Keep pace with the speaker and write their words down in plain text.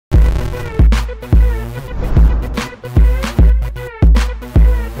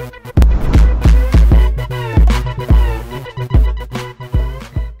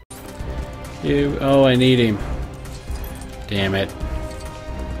Oh, I need him. Damn it.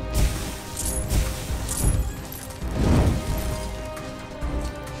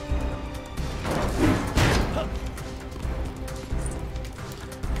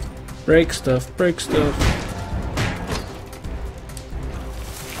 Break stuff, break stuff.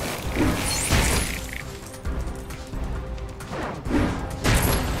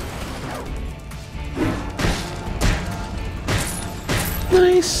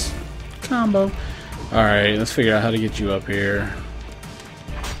 Nice combo. Alright, let's figure out how to get you up here.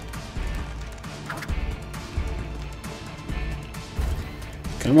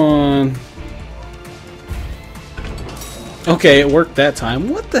 Come on. Okay, it worked that time.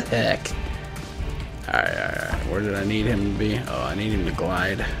 What the heck? Alright, alright. Where did I need him to be? Oh, I need him to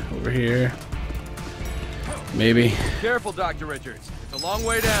glide over here. Maybe. Careful, Dr. Richards. It's a long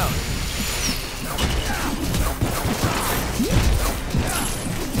way down.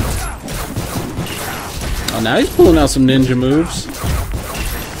 Oh, now he's pulling out some ninja moves.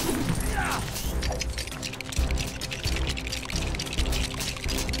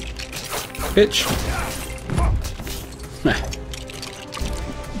 Pitch.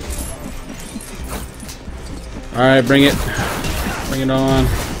 Alright, bring it. Bring it on.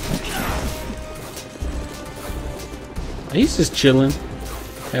 He's just chilling.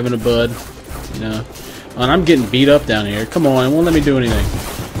 Having a bud. You know. Oh, and I'm getting beat up down here. Come on, it won't let me do anything.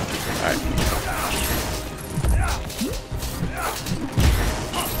 Alright.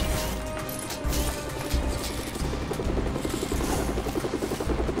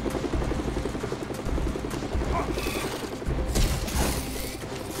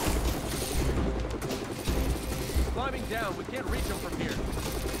 Climbing down, we can't reach him from here.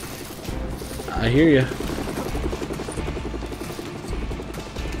 I hear you.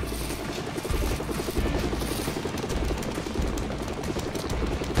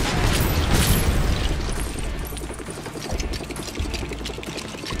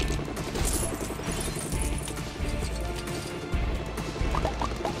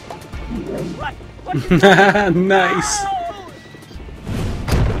 Nice.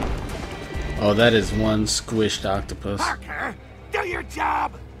 Oh, that is one squished octopus. Parker, do your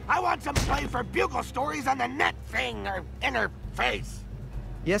job. I want some play for bugle stories on the net thing or interface.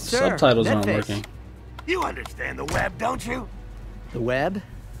 Yes, sir. Subtitles Net aren't face. working. You understand the web, don't you? The web?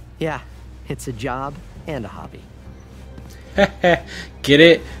 Yeah, it's a job and a hobby. Get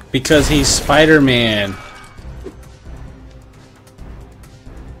it? Because he's Spider-Man.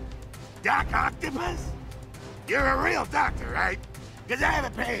 Doc Octopus? You're a real doctor, right? Because I have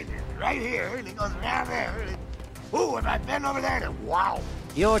a pain right here, and it goes around there. Ooh, if I bend over there, then wow.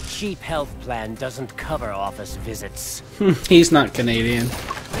 Your cheap health plan doesn't cover office visits. He's not Canadian.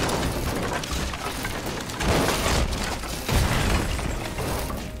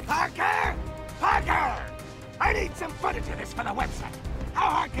 Parker! Parker! I need some footage of this for the website. How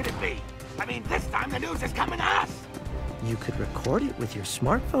hard can it be? I mean, this time the news is coming to us. You could record it with your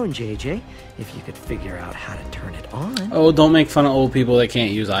smartphone, JJ, if you could figure out how to turn it on. Oh, don't make fun of old people that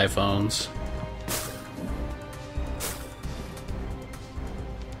can't use iPhones.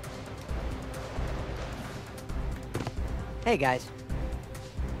 Hey, guys.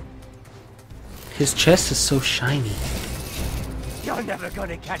 His chest is so shiny. You're never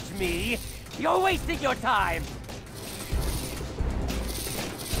gonna catch me. You're wasting your time.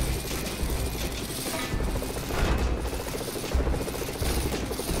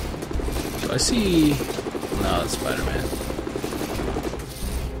 Do I see... No, it's Spider-Man.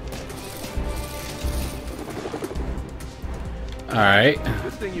 Alright.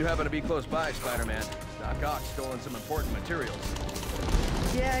 Good thing you happen to be close by, Spider-Man. Doc Ock's stolen some important materials.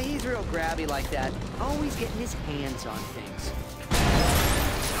 Yeah, he's real grabby like that. Always getting his hands on things.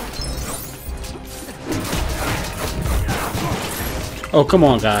 Oh, come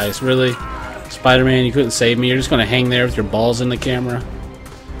on, guys. Really? Spider-Man, you couldn't save me? You're just gonna hang there with your balls in the camera?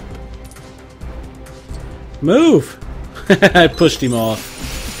 Move! I pushed him off.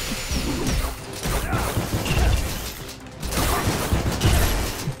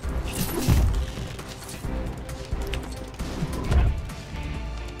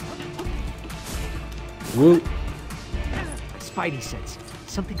 Whoop. Spidey sense.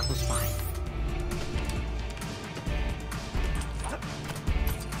 Something close by.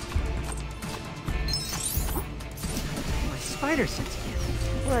 My spider sense again.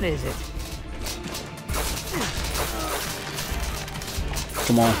 What is it?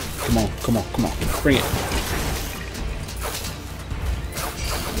 Come on, come on, come on, come on. Bring it.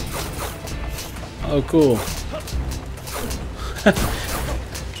 Oh, cool.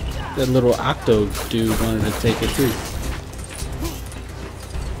 That little octo dude wanted to take it too.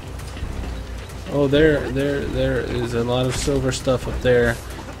 Oh, there is a lot of silver stuff up there,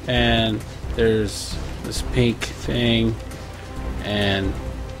 and there's this pink thing, and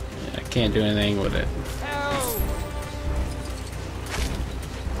I can't do anything with it.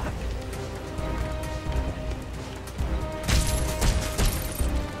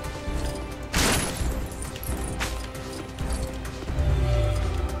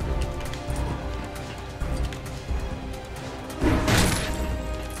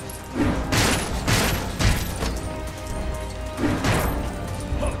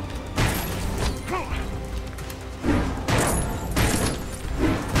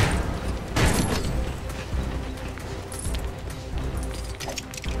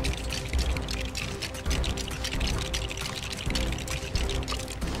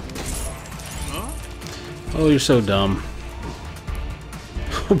 Oh, you're so dumb.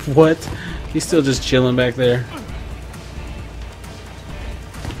 What? He's still just chilling back there?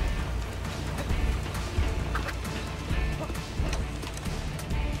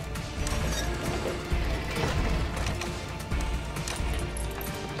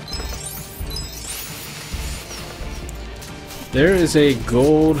 There is a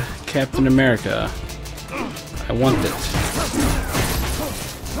gold Captain America. I want it.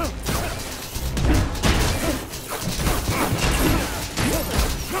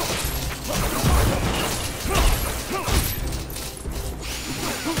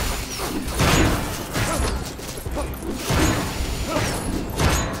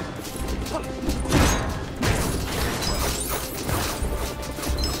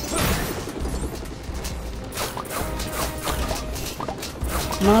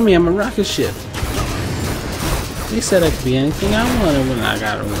 Mommy, I'm a rocket ship. They said I could be anything I wanted when I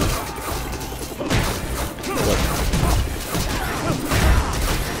got around.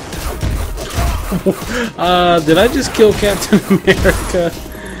 Did I just kill Captain America?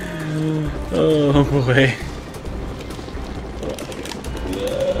 Oh boy.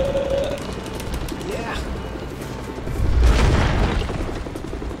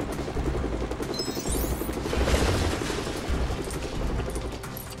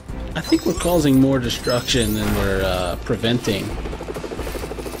 I think we're causing more destruction than we're preventing.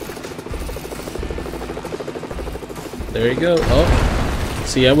 There you go. Oh,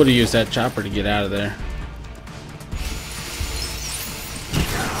 see, I would have used that chopper to get out of there.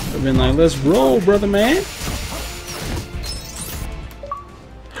 I've been like, let's roll, brother man.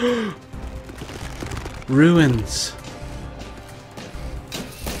 Ruins.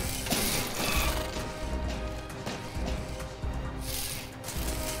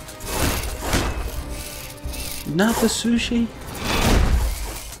 Not the sushi.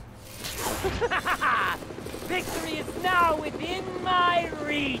 Victory is now within my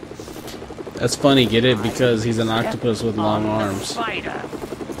reach. That's funny, get it? Because he's an octopus with long arms. Spider.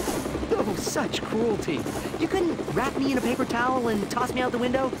 Oh, such cruelty. You couldn't wrap me in a paper towel and toss me out the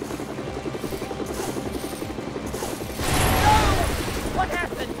window? No! What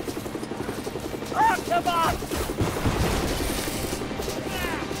happened? Octopus!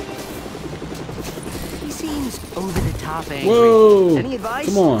 He seems over the top angry. Whoa! Any advice?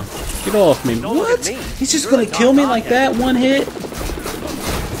 Come on, get off me. Don't look What? at me. He's just You're gonna the kill me top like dog. that? One hit?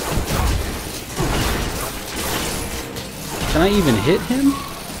 Can I even hit him?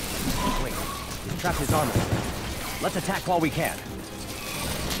 Wait, he's trapped his armor. Let's attack while we can.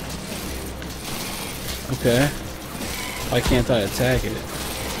 Okay. Why can't I attack it?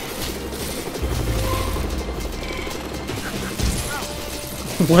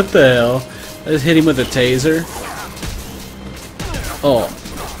 What the hell? I just hit him with a taser. Oh.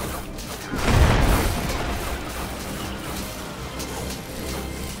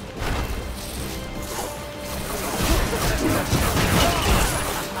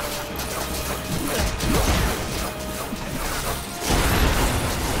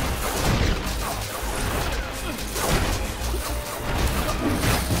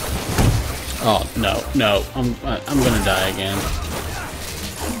 Oh no, no! I'm gonna die again.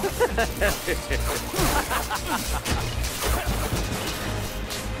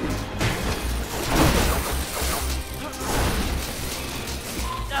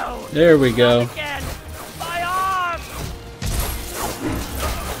 No! There we go. Again! My arm!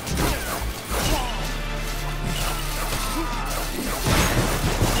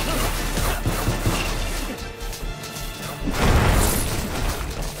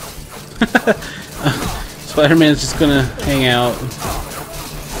 Spider-Man's just gonna hang out.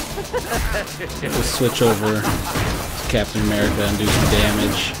 We'll switch over to Captain America and do some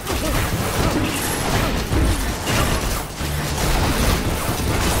damage.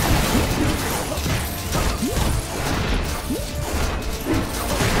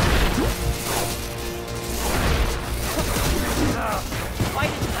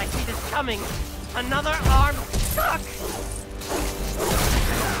 coming! Another arm stuck!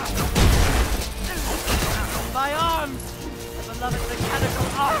 My arms! The beloved mechanical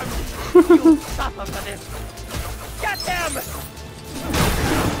arms! You'll suffer for this! Get them!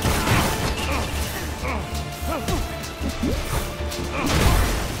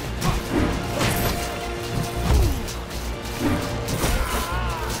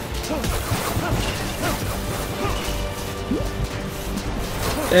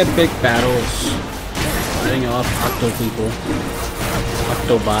 Epic battles. Fighting off octo people.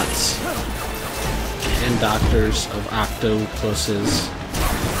 Octobots. And doctors of octopuses.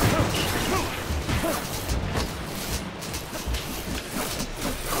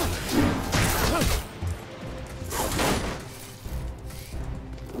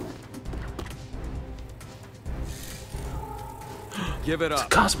 Give it up.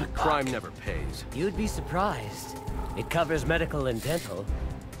 Cosmic Crime bug. never pays. You'd be surprised. It covers medical and dental.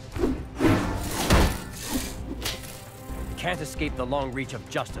 Can't escape the long reach of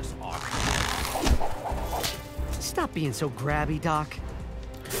justice, Ark. Stop being so grabby, Doc.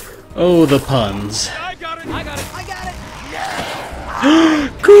 Oh, the puns. I got it! I got it! I got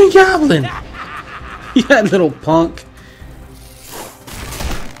it! Green Goblin! Yeah, little punk.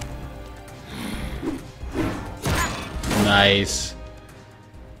 Nice.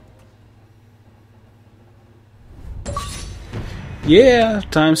 Yeah,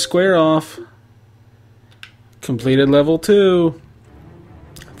 Times Square off. Completed level 2.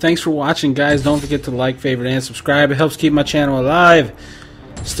 Thanks for watching, guys. Don't forget to like, favorite, and subscribe. It helps keep my channel alive.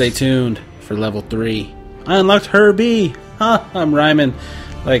 Stay tuned for level 3. I unlocked Herbie. Ha, I'm rhyming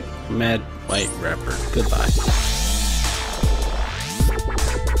like mad white rapper. Goodbye.